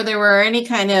 Before there were any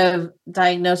kind of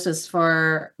diagnosis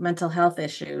for mental health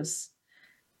issues,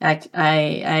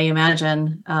 I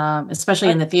imagine,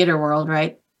 especially in the theater world,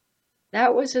 right?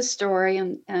 That was a story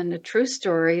and a true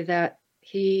story that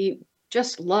he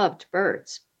just loved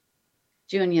birds.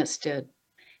 Junius did.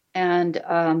 And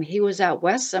he was out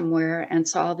west somewhere and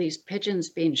saw these pigeons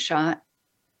being shot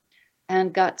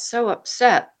and got so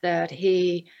upset that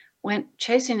he went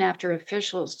chasing after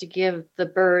officials to give the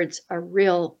birds a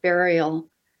real burial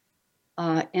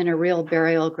in a real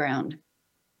burial ground.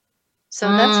 So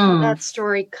that's how that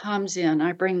story comes in.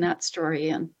 I bring that story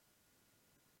in.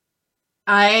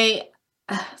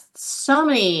 So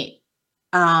many,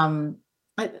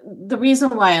 the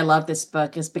reason why I love this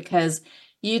book is because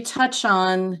you touch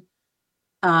on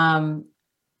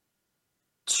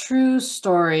true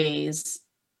stories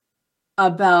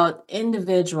about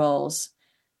individuals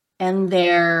and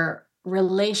their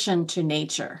relation to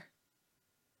nature.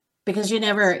 Because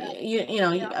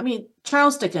I mean,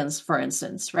 Charles Dickens, for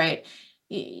instance, right?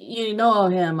 You know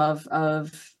him of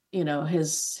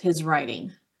his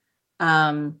writing.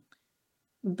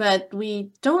 But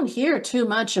we don't hear too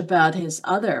much about his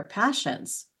other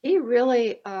passions. He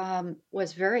really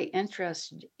was very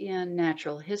interested in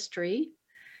natural history.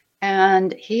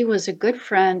 And he was a good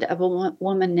friend of a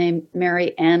woman named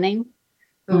Mary Anning,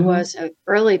 who was an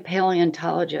early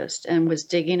paleontologist and was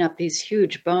digging up these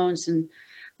huge bones in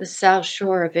the South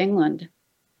Shore of England.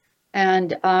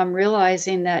 And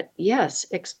realizing that, yes,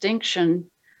 extinction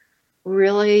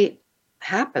really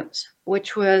happens,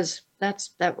 which was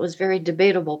that was very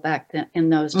debatable back then in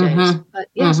those days. But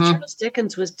yes, Charles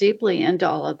Dickens was deeply into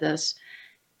all of this.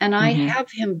 And I have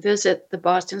him visit the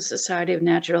Boston Society of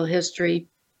Natural History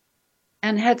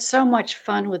and had so much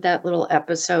fun with that little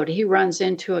episode. He runs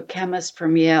into a chemist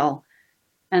from Yale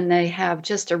and they have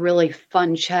just a really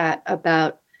fun chat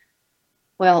about,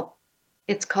 well,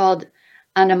 it's called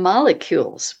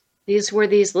animalcules. These were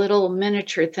these little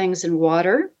miniature things in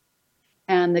water.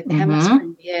 And the chemist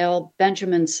from Yale,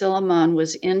 Benjamin Silliman,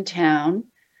 was in town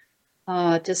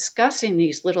discussing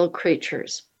these little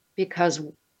creatures because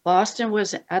Boston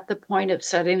was at the point of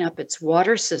setting up its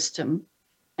water system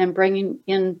and bringing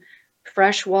in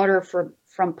fresh water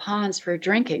from ponds for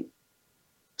drinking.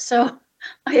 So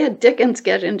I had Dickens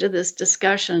get into this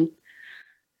discussion.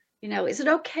 Is it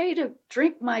okay to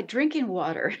drink my drinking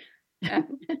water?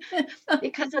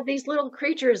 Because of these little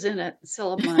creatures in it,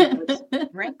 Silliman was,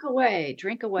 drink away,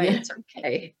 yeah.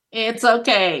 It's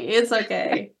okay. It's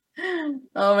okay.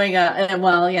 Oh my God. And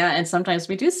well, yeah. And sometimes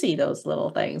we do see those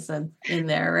little things in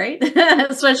there, right?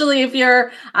 Especially if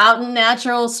you're out in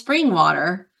natural spring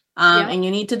water and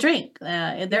you need to drink,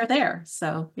 they're there.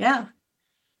 So yeah.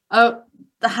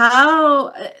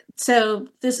 So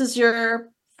this is your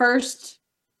first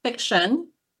fiction,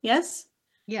 yes?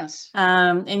 Yes.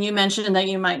 And you mentioned that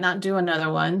you might not do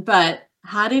another one, but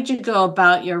how did you go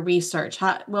about your research?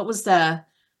 What was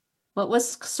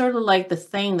sort of like the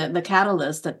thing the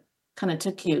catalyst that kind of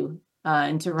took you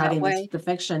into writing the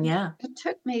fiction? Yeah. It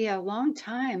took me a long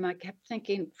time. I kept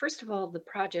thinking, first of all, the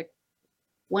project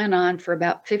went on for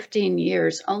about 15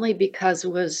 years, only because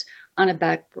it was on a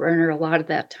back burner a lot of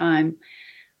that time.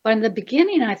 But in the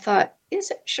beginning, I thought,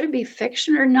 should it be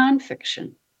fiction or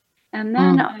nonfiction? And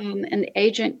then an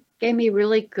agent gave me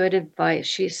really good advice.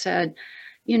 She said,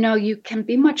 you can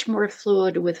be much more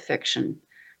fluid with fiction.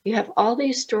 You have all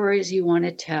these stories you want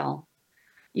to tell.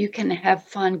 You can have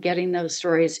fun getting those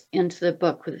stories into the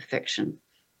book with fiction.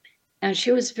 And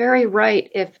she was very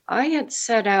right. If I had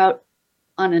set out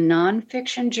on a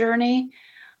nonfiction journey,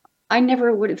 I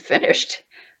never would have finished.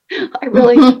 I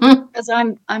really, because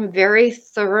I'm very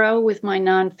thorough with my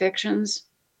nonfictions.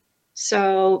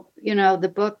 So,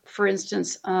 the book, for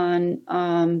instance, on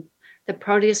the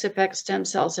Proteus effect stem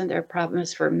cells and their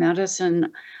problems for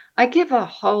medicine, I give a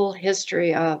whole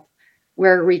history of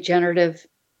where regenerative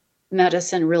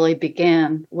medicine really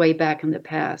began way back in the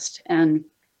past. And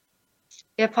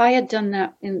If I had done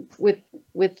that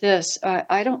with this,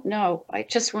 I don't know. I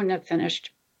just wouldn't have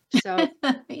finished. So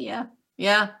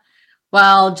Yeah.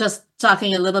 Well, just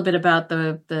talking a little bit about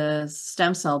the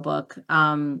stem cell book,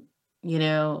 you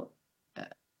know,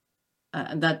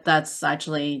 that's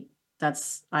actually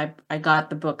I got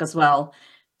the book as well.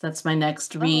 That's my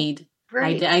next oh, read.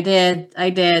 great. I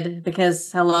did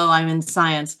because hello, I'm in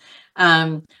science.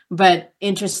 But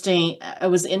interesting. I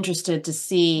was interested to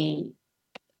see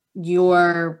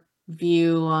your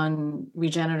view on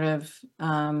regenerative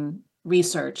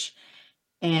research,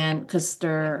 and because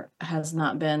there has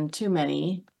not been too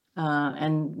many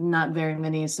and not very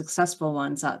many successful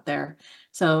ones out there.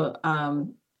 So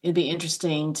it'd be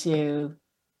interesting to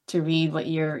read what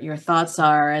your thoughts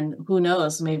are, and who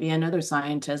knows, maybe another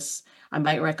scientist. I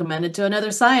might recommend it to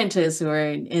another scientist who are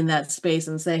in that space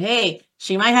and say, hey,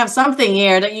 she might have something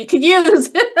here that you could use.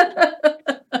 Yeah,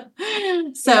 I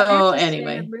have So to say,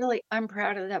 anyway. I'm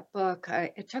proud of that book.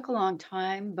 It took a long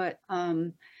time, but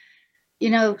you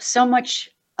know, so much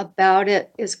about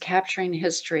it is capturing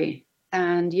history.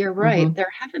 And you're right, Hmm.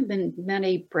 there haven't been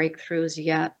many breakthroughs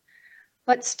yet,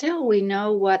 but still, we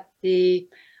know what the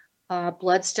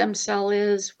blood stem cell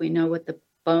is, we know what the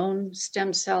bone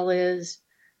stem cell is,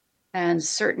 and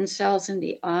certain cells in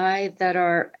the eye that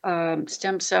are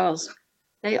stem cells,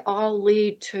 they all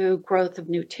lead to growth of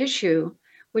new tissue,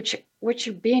 which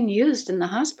are being used in the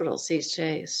hospitals these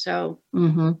days. So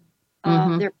Hmm.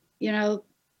 Hmm. they're, you know,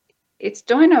 it's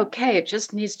doing okay. It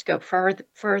just needs to go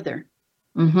further.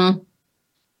 Hmm.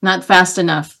 Not fast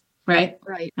enough, right?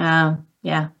 Right. Yeah,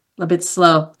 a little bit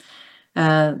slow.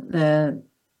 The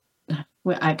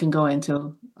I can go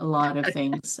into a lot of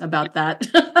things about that,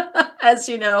 as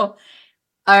you know.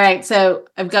 All right, so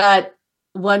I've got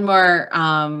one more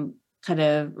kind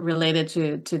of related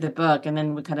to the book, and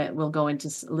then we'll go into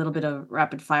a little bit of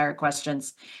rapid fire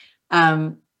questions.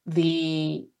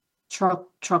 The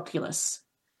trochulus,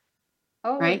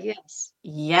 Oh, right? yes.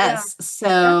 Yeah, Yes. that's,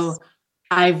 So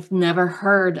I've never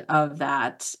heard of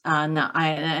that. No,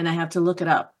 I have to look it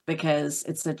up because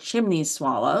it's a chimney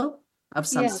swallow of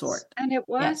some yes. sort. And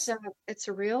Yes. it's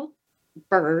a real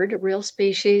bird, a real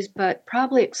species, but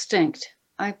probably extinct.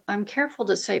 I'm careful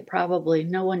to say probably.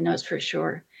 No one knows for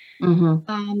sure.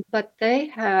 Mm-hmm. But they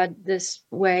had this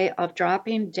way of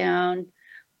dropping down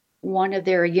one of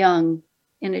their young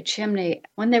in a chimney.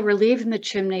 When they were leaving the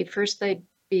chimney, first they'd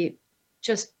be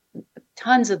just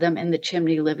tons of them in the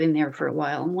chimney living there for a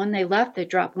while. And when they left, they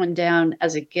dropped one down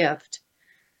as a gift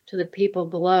to the people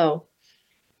below.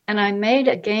 And I made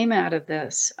a game out of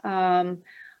this. I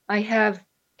have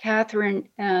Catherine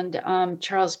and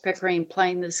Charles Pickering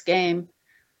playing this game,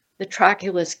 the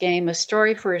Troculus game, a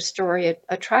story for a story,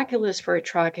 a Troculus for a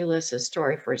Troculus, a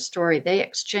story for a story. They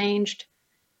exchanged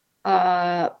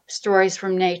stories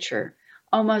from nature,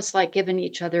 almost like giving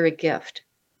each other a gift.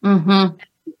 Mm-hmm.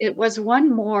 It was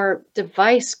one more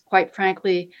device, quite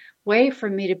frankly, way for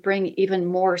me to bring even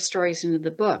more stories into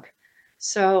the book.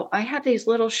 So I have these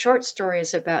little short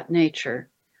stories about nature.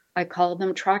 I call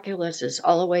them troculuses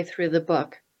all the way through the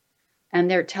book. And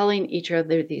they're telling each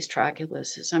other these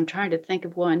troculuses. I'm trying to think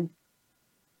of one.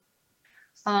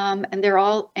 And they're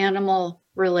all animal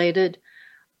related.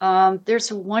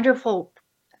 There's a wonderful,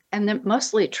 and they're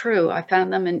mostly true. I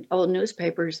found them in old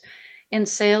newspapers. In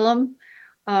Salem,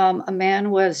 a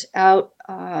man was out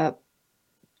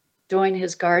doing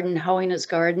his garden, hoeing his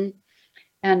garden,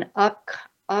 and up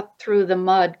through the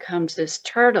mud comes this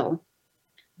turtle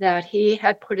that he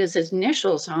had put his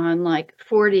initials on like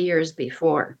 40 years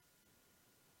before.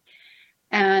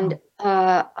 And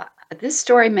this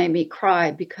story made me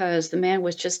cry because the man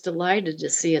was just delighted to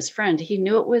see his friend. He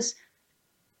knew it was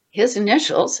his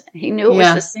initials. He knew it was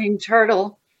the Yeah. same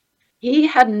turtle. He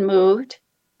hadn't moved,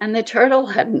 and the turtle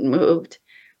hadn't moved.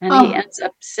 And he Oh. ends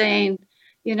up saying,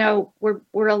 you know,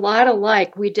 we're a lot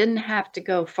alike. We didn't have to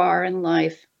go far in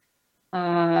life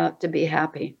to be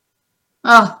happy.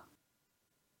 Oh.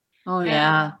 Oh And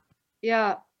yeah.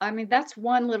 yeah, I mean, that's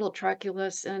one little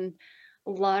truculus, and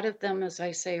a lot of them, as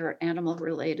I say, are animal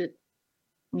related.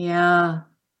 Yeah.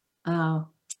 Oh,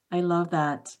 I love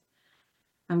that.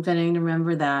 I'm going to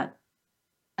remember that.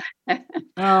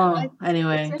 Oh, It's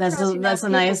anyway, interesting how that's a people,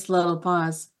 nice little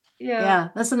pause. yeah. Yeah,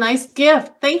 that's a nice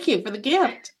gift. Thank you for the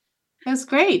gift. That's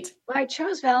great. Well, I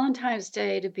chose Valentine's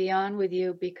Day to be on with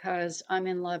you because I'm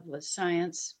in love with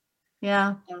science.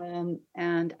 Yeah.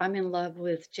 And I'm in love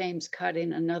with James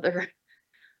Cutting,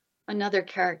 another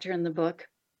character in the book.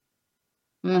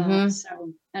 Mm-hmm.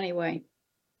 So anyway,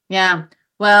 Yeah.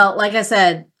 Well, like I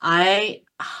said, I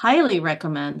highly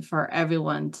recommend for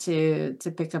everyone to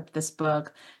pick up this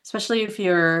book, especially if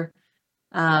you're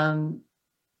um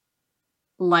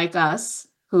like us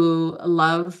who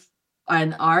love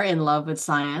and are in love with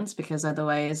science, because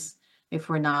otherwise, if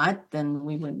we're not, then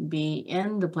we wouldn't be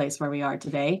in the place where we are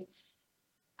today.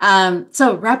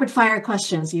 So rapid fire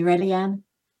questions. You ready, Anne?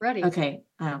 Ready. Okay.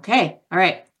 All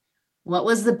right. What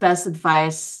was the best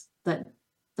advice that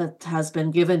has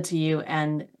been given to you,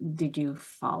 and did you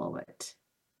follow it?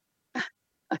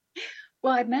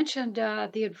 Well, I mentioned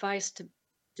the advice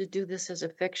to do this as a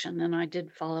fiction, and I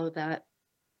did follow that.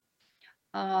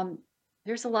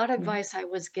 There's a lot of advice I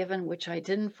was given which I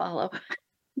didn't follow.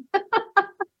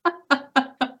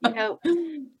 You know,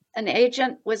 an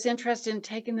agent was interested in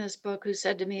taking this book who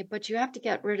said to me, "But you have to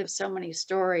get rid of so many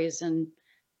stories, and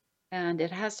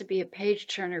it has to be a page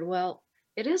turner." Well,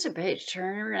 it is a page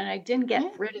turner, and I didn't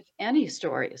get rid of any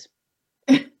stories.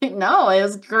 No, it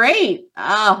was great.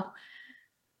 Oh.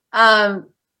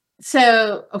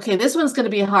 So okay, this one's going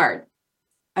to be hard.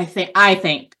 I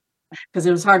think, because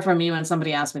it was hard for me when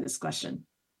somebody asked me this question.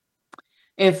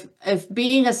 If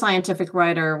being a scientific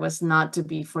writer was not to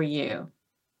be for you,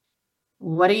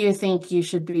 what do you think you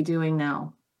should be doing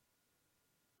now?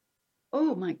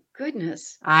 Oh my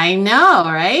goodness. I know,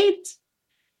 right?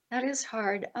 That is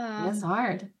hard. That's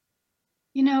hard.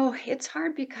 You know, it's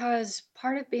hard because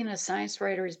part of being a science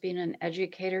writer is being an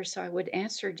educator. So I would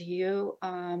answer to you.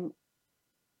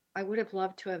 I would have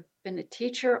loved to have been a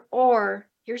teacher, or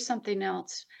here's something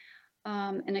else,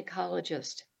 an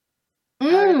ecologist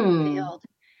out in the field.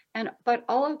 But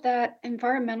all of that,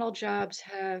 environmental jobs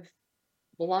have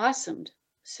blossomed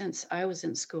since I was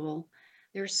in school.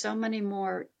 There's so many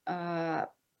more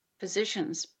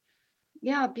positions.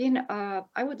 Yeah,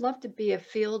 I would love to be a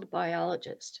field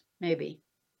biologist, maybe.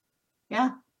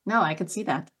 Yeah, no, I could see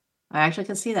that. I actually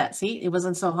could see that. See, it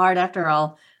wasn't so hard after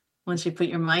all once you put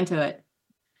your mind to it.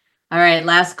 All right,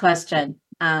 last question.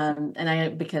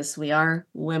 Because we are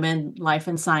women, life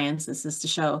and science, this is the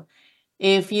show.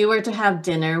 If you were to have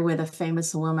dinner with a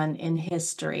famous woman in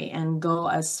history and go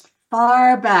as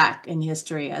far back in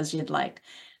history as you'd like,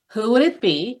 who would it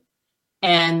be?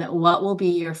 And what will be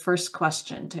your first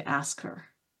question to ask her?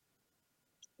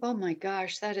 Oh my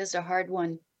gosh, that is a hard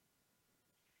one.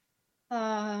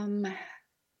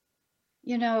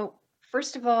 You know,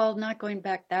 first of all, not going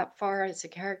back that far, as a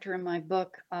character in my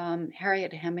book,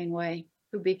 Harriet Hemingway,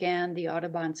 who began the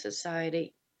Audubon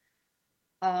Society.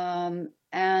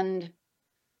 And,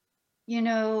 you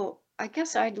know, I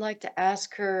guess I'd like to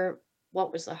ask her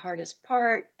what was the hardest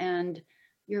part. And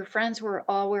your friends were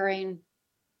all wearing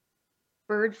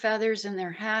bird feathers in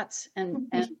their hats and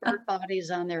bird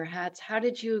bodies on their hats. How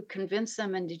did you convince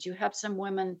them? And did you have some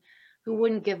women who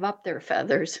wouldn't give up their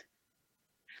feathers?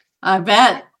 I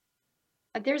bet.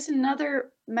 There's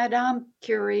another Madame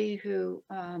Curie who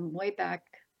way back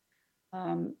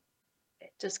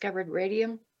discovered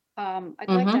radium. I'd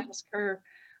like to ask her.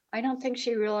 I don't think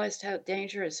she realized how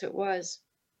dangerous it was.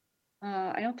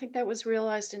 I don't think that was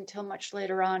realized until much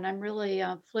later on. I'm really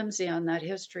flimsy on that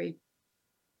history.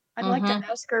 I'd like to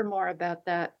ask her more about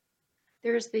that.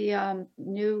 There's the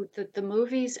the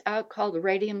movies out called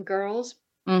Radium Girls.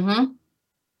 You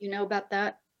know about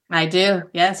that? I do,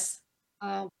 yes.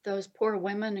 Those poor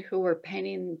women who were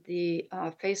painting the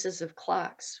faces of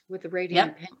clocks with the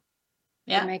radium paint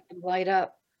to make them light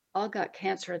up, all got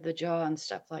cancer of the jaw and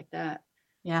stuff like that.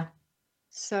 Yeah.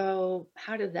 So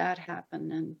how did that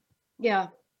happen? And yeah.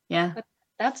 Yeah.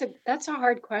 That's a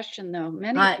hard question, though.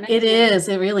 Many it is.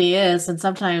 It really is. And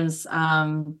sometimes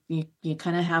you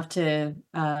kind of have to.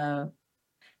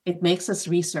 It makes us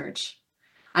research.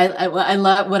 I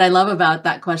love what I love about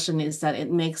that question is that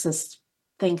it makes us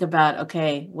think about.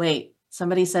 Okay, wait.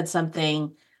 Somebody said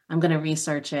something. I'm going to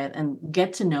research it and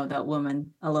get to know that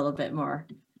woman a little bit more.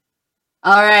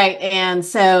 All right, and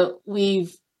so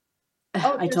we've.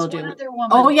 I told you. Other woman.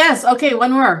 Oh yes. Okay,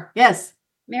 one more. Yes.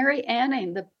 Mary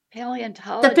Anning, the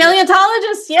paleontologist. The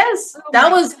paleontologist, yes. Oh, that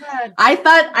was God. I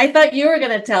thought you were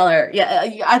going to tell her. Yeah,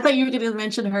 I thought you were going to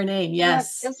mention her name.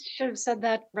 Yes. Yeah, I just should have said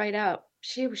that right out.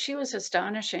 She was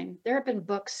astonishing. There have been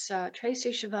books.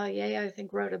 Tracy Chevalier, I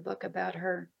think, wrote a book about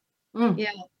her.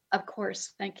 Yeah, of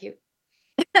course. Thank you.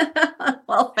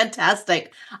 Well,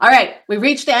 fantastic. All right, we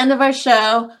reached the end of our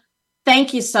show.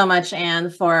 Thank you so much, Anne,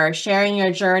 for sharing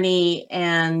your journey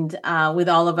and with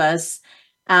all of us.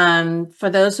 For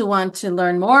those who want to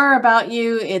learn more about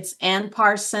you, it's Anne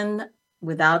Parson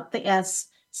without the S.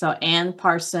 So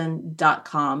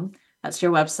anneparson.com. That's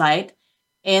your website.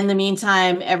 In the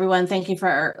meantime, everyone, thank you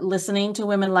for listening to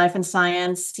Women, Life, and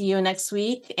Science. See you next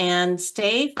week and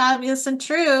stay fabulous and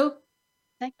true.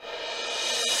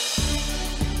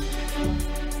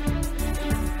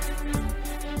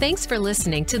 Thanks for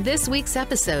listening to this week's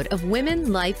episode of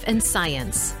Women, Life, and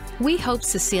Science. We hope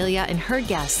Cecilia and her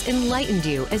guests enlightened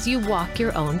you as you walk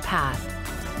your own path.